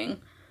learning.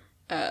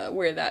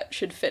 where that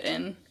should fit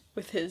in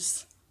with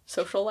his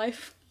social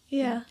life.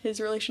 Yeah. His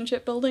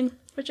relationship building.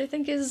 Which I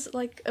think is,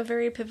 like, a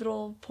very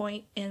pivotal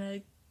point in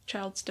a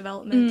child's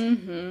development.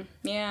 Mm-hmm.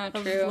 Yeah,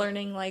 true. Of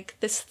learning, like,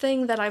 this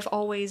thing that I've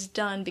always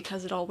done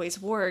because it always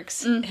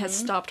works has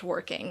stopped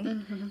working.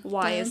 Mm-hmm.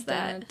 Why is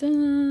that?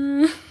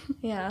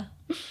 Yeah.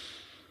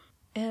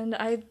 And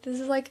I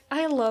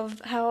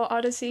love how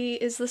Odyssey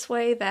is this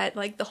way, that,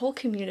 like, the whole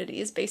community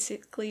is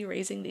basically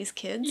raising these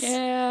kids.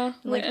 Yeah.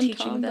 And, like,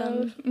 teaching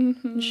them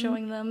and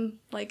showing them,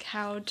 like,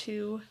 how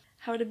to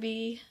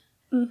be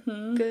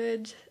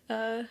good,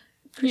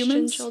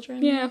 Christian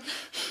children. Yeah.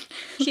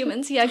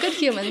 Humans. Yeah, good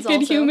humans good also.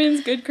 Good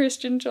humans, good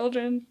Christian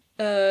children.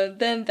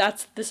 Then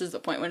this is the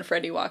point when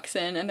Freddie walks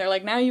in, and they're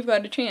like, now you've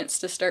got a chance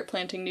to start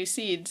planting new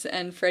seeds,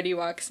 and Freddie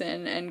walks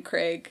in, and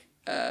Craig...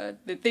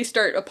 they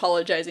start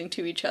apologizing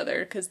to each other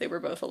because they were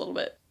both a little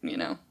bit,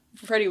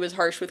 Freddie was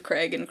harsh with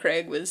Craig and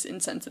Craig was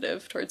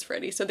insensitive towards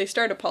Freddie. So they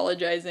start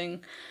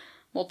apologizing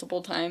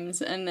multiple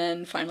times, and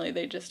then finally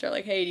they just are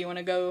like, hey, do you want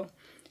to go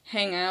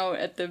hang out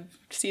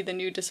see the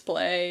new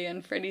display?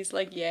 And Freddie's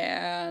like,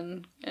 yeah,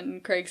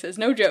 and Craig says,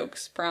 no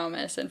jokes,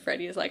 promise. And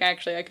Freddie is like,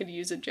 actually, I could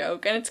use a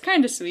joke. And it's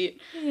kind of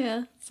sweet.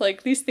 Yeah. It's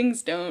like, these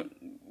things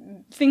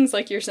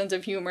like your sense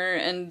of humor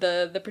and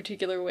the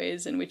particular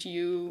ways in which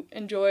you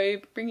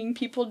enjoy bringing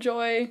people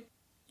joy,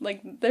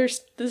 like,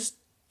 there's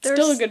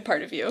still a good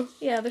part of you.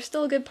 Yeah, there's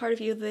still a good part of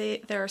you.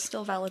 There are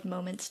still valid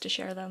moments to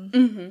share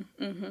them.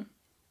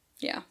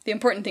 Yeah, the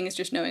important thing is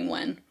just knowing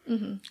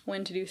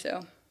when to do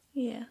so.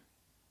 Yeah.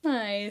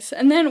 Nice.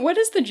 And then, what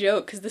is the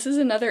joke? Because this is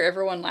another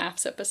Everyone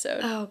Laughs episode.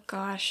 Oh,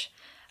 gosh.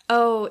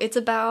 Oh, it's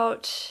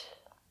about...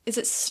 Is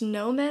it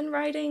snowmen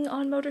riding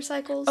on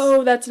motorcycles?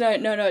 Oh, that's no,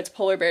 it's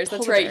polar bears.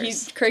 That's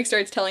right. Craig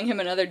starts telling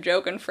him another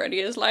joke, and Freddie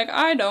is like,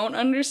 I don't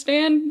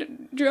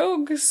understand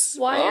jokes.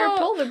 Why are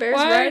polar bears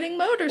riding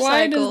motorcycles?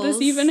 Why does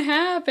this even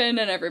happen?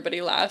 And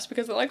everybody laughs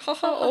because they're like,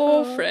 haha,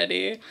 oh,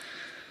 Freddie.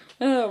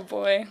 Oh,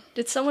 boy.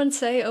 Did someone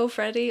say, oh,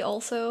 Freddie,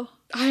 also?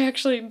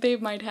 They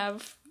might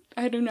have.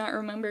 I do not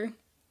remember.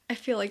 I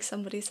feel like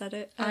somebody said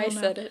it. I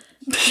said it.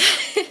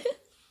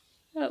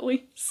 At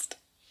least.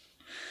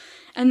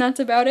 And that's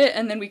about it,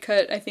 and then we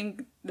cut, I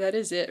think that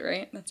is it,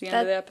 right? That's the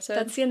end of the episode?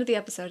 That's the end of the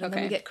episode, and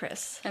then we get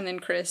Chris. And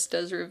then Chris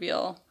does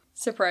reveal,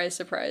 surprise,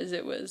 surprise,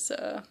 it was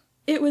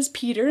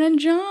Peter and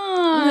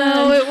John!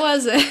 No, it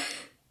wasn't.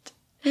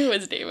 It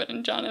was David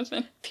and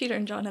Jonathan. Peter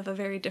and John have a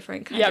very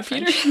different kind of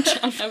friendship. Peter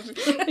and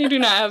John they do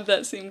not have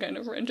that same kind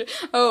of friendship.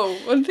 Oh,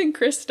 one thing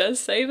Chris does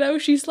say, though,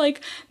 she's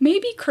like,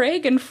 maybe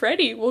Craig and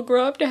Freddie will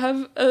grow up to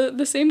have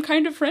the same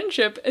kind of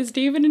friendship as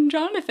David and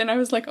Jonathan. I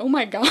was like, oh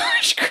my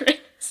gosh, Chris.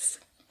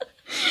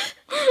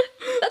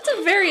 That's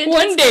a very intense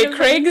One day,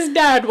 Craig's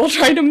dad will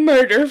try to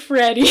murder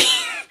Freddie,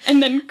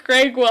 and then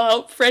Craig will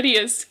help Freddie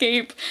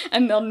escape,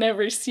 and they'll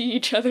never see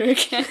each other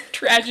again,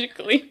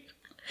 tragically.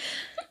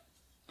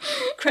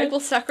 Craig will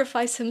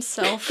sacrifice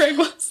himself. Craig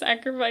will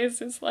sacrifice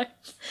his life.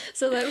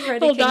 So that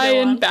Freddie He'll can die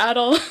go on. in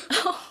battle.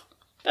 Oh.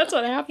 That's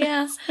what happens.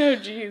 Yeah. Oh,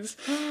 jeez.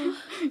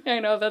 I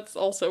know, that's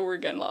also, we're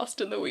getting lost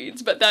in the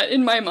weeds, but that,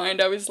 in my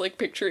mind, I was, like,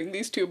 picturing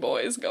these two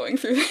boys going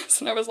through this,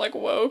 and I was like,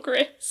 whoa,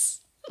 Chris.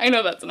 I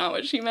know that's not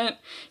what she meant.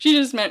 She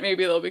just meant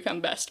maybe they'll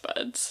become best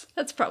buds.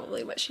 That's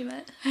probably what she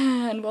meant.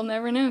 And we'll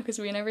never know, because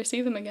we never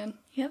see them again.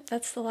 Yep,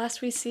 that's the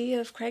last we see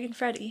of Craig and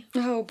Freddie.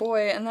 Oh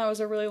boy, and that was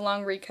a really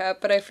long recap,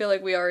 but I feel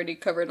like we already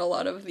covered a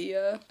lot of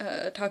the,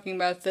 talking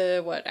about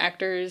the,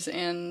 actors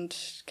and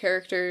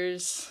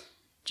characters.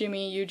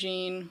 Jimmy,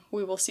 Eugene,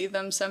 we will see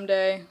them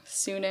someday.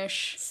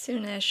 Soonish.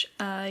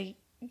 Soonish.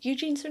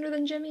 Eugene sooner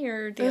than Jimmy,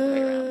 or the other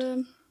way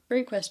around?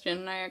 Great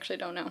question, I actually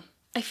don't know.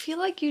 I feel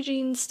like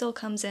Eugene still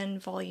comes in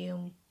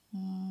volume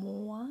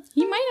 1?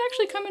 He might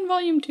actually come in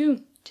volume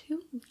 2.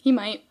 2? He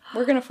might.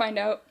 We're gonna find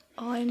out.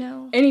 Oh, I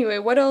know. Anyway,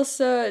 what else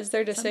is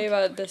there to say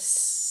about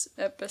this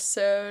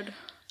episode?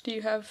 Do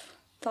you have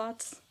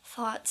thoughts?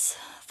 Thoughts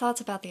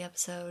about the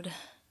episode.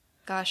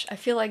 Gosh, I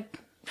feel like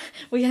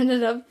we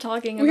ended up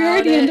talking about it. We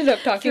already ended up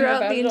talking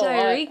throughout about the it a lot.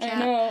 entire recap. I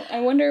know. I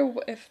wonder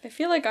if I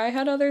feel like I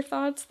had other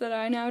thoughts that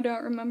I now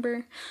don't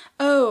remember.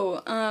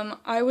 Oh,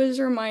 I was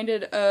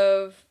reminded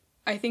of,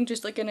 I think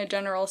just like in a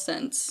general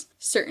sense,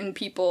 certain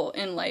people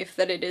in life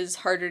that it is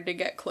harder to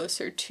get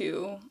closer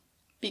to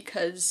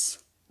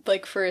because,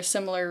 like, for a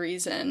similar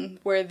reason,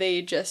 where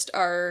they just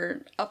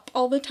are up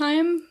all the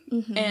time,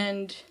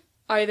 and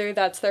either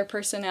that's their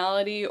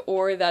personality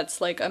or that's,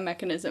 like, a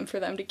mechanism for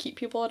them to keep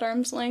people at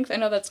arm's length. I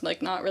know that's,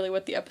 like, not really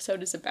what the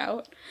episode is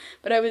about,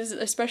 but I was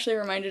especially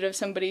reminded of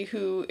somebody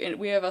who,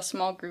 we have a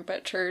small group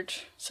at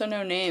church, so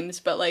no names,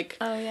 but, like,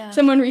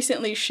 someone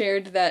recently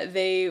shared that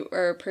they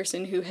are a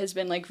person who has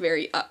been, like,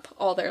 very up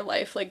all their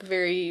life, like,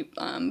 very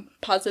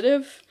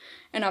positive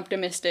and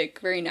optimistic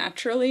very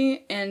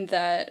naturally, and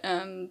that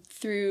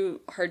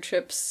through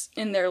hardships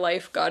in their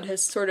life, God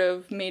has sort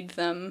of made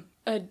them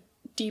a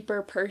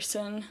deeper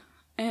person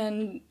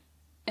and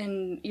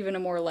even a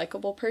more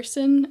likable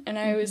person. And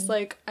I was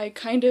like, I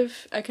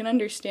can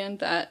understand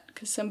that,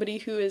 because somebody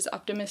who is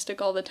optimistic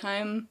all the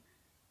time,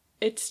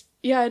 it's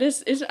I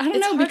don't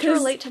know, hard because to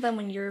relate to them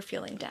when you're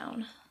feeling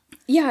down.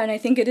 Yeah, and I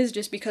think it is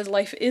just because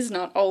life is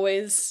not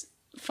always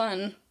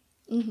fun.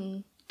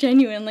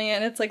 Genuinely,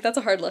 and it's like, that's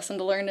a hard lesson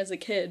to learn as a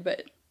kid,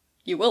 but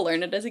you will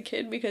learn it as a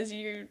kid because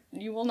you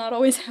will not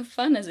always have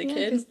fun as a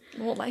kid.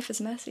 Well, life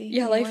is messy.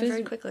 Yeah, life is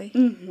very quickly.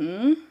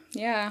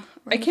 Yeah.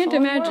 I can't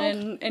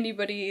imagine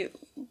anybody.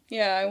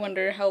 Yeah, I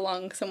wonder how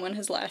long someone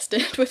has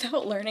lasted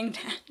without learning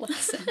that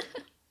lesson.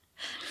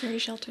 Very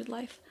sheltered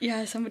life.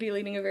 Yeah, somebody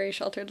leading a very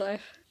sheltered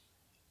life.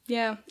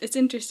 Yeah, it's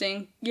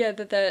interesting. Yeah,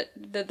 that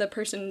the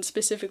person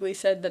specifically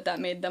said that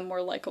made them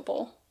more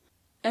likable.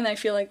 And I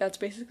feel like that's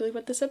basically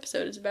what this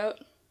episode is about.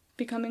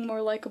 Becoming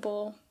more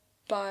likable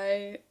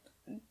by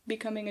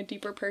becoming a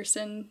deeper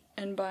person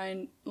and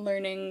by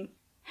learning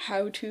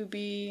how to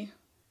be...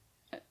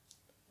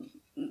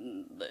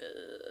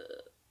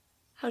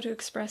 how to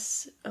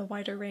express a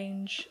wider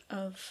range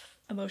of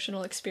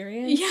emotional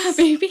experience. Yeah,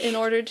 baby. In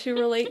order to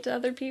relate to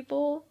other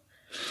people.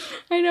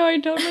 I know, I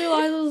don't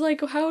realize. I was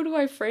like, how do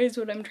I phrase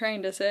what I'm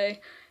trying to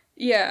say?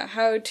 Yeah,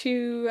 how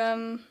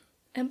to,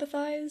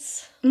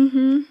 empathize?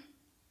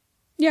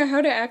 Yeah,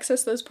 how to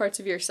access those parts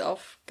of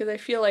yourself. Because I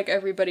feel like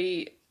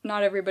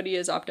not everybody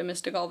is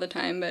optimistic all the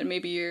time, but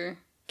maybe you're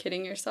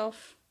kidding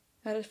yourself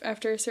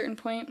after a certain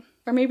point.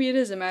 Or maybe it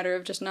is a matter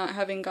of just not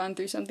having gone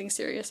through something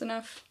serious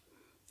enough.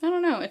 I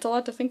don't know, it's a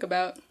lot to think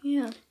about.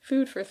 Yeah.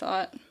 Food for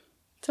thought.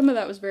 Some of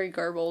that was very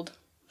garbled.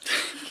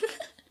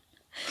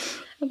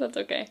 But that's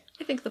okay.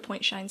 I think the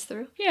point shines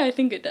through. Yeah, I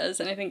think it does,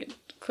 and I think it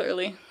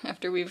clearly,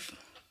 after we've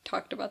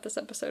talked about this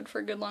episode for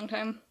a good long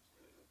time.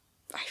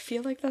 I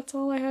feel like that's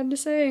all I had to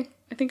say.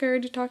 I think I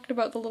already talked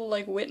about the little,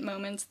 wit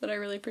moments that I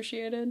really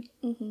appreciated.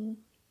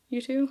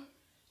 You too?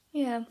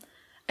 Yeah.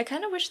 I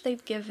kind of wish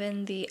they'd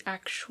given the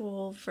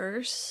actual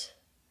verse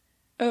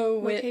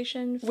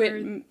location for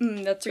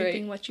that's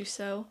reaping right. what you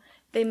sow.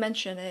 They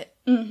mention it,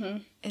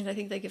 and I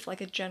think they give,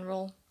 a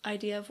general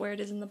idea of where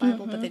it is in the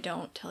Bible, but they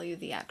don't tell you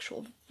the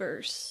actual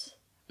verse.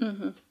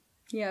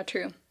 Yeah,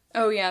 true.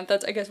 Oh, yeah,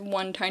 that's, I guess,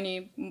 one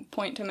tiny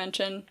point to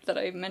mention that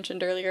I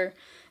mentioned earlier,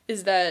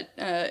 is that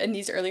in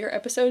these earlier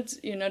episodes,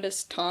 you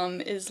notice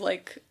Tom is,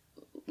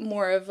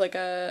 more of,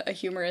 a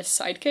humorous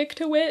sidekick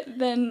to Whit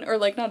than, or,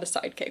 not a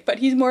sidekick, but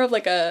he's more of,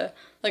 a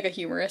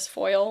humorous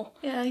foil.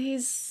 Yeah,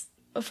 he's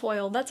a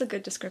foil. That's a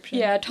good description.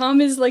 Yeah, Tom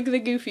is, the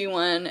goofy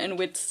one, and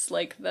Whit's,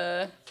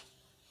 the...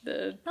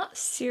 Not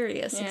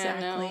serious,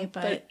 exactly, no,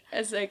 but...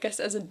 as, I guess,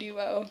 as a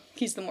duo,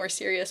 he's the more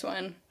serious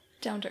one.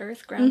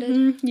 Down-to-earth,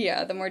 grounded.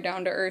 Yeah, the more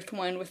down-to-earth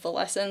one with the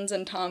lessons,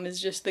 and Tom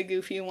is just the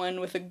goofy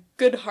one with a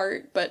good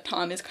heart, but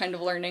Tom is kind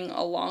of learning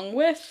along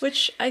with.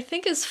 Which I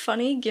think is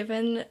funny,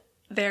 given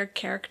their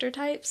character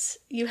types.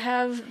 You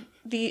have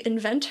the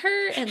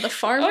inventor and the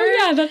farmer. Oh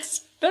yeah,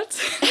 that's...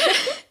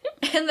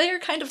 And they are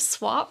kind of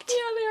swapped.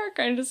 Yeah, they are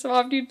kind of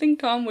swapped. You'd think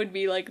Tom would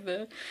be,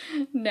 the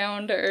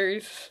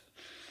down-to-earth.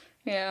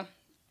 Yeah.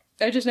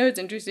 I just know it's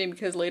interesting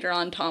because later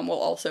on Tom will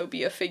also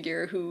be a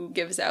figure who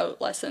gives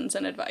out lessons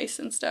and advice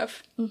and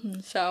stuff.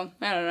 So,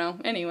 I don't know.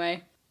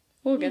 Anyway,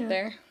 we'll get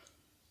there.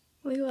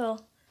 We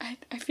will.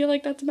 I feel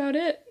like that's about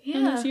it. Yeah.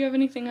 Unless you have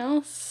anything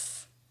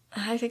else.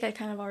 I think I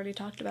kind of already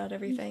talked about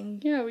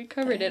everything. Yeah, we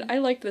covered it. I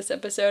liked this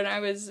episode. I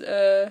was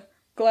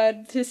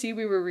glad to see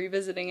we were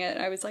revisiting it.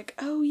 I was like,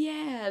 oh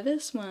yeah,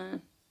 this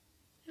one.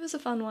 It was a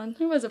fun one.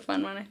 It was a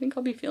fun one. I think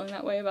I'll be feeling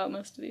that way about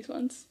most of these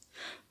ones.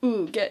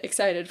 Ooh, get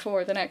excited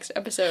for the next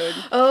episode.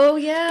 Oh,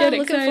 yeah. Get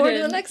looking excited. Forward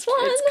to the next one.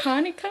 It's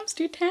Connie Comes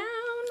to Town.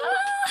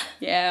 Ah.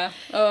 Yeah.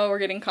 Oh, we're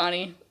getting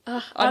Connie.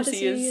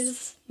 Odyssey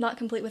is not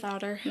complete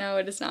without her. No,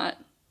 it is not.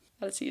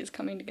 Odyssey is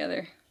coming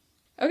together.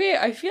 Okay,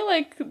 I feel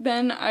like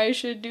then I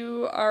should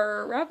do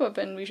our wrap-up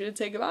and we should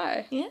say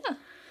goodbye. Yeah.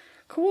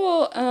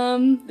 Cool.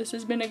 This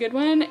has been a good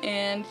one,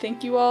 and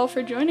thank you all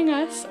for joining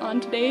us on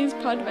today's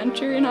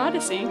Podventure in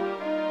Odyssey.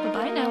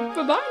 Bye-bye now.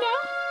 Bye-bye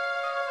now.